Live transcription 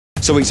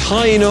So it's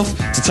high enough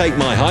to take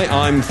my height.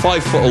 I'm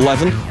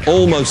 5'11",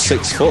 almost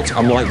 6 foot.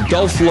 I'm like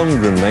Dolph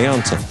Lundgren, me,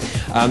 aren't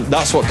I?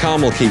 That's what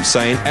Carmel keeps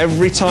saying.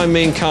 Every time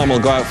me and Carmel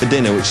go out for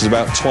dinner, which is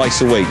about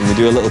twice a week, and we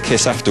do a little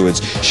kiss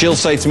afterwards, she'll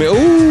say to me,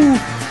 ooh,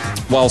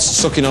 whilst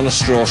sucking on a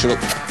straw, she'll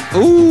go,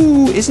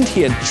 ooh, isn't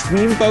he a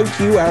dreamboat?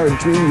 You are a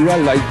dream, you are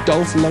like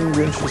Dolph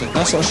Lundgren.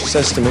 That's what she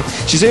says to me.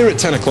 She's here at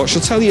 10 o'clock,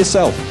 she'll tell you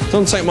herself.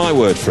 Don't take my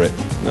word for it.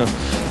 No.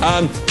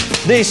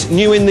 This,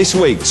 new in this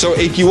week. So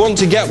if you want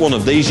to get one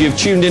of these, you've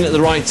tuned in at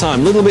the right time.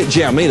 A little bit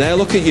jammy there,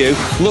 look at you.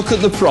 Look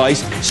at the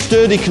price,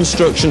 sturdy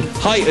construction,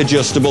 height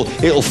adjustable.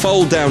 It'll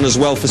fold down as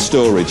well for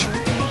storage.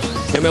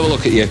 Let me have a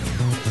look at you.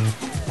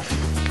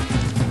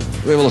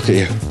 Let me have a look at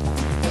you.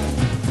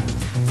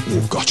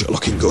 Oh, God, you're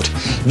looking good.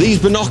 These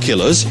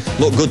binoculars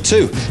look good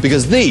too,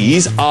 because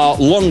these are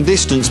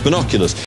long-distance binoculars.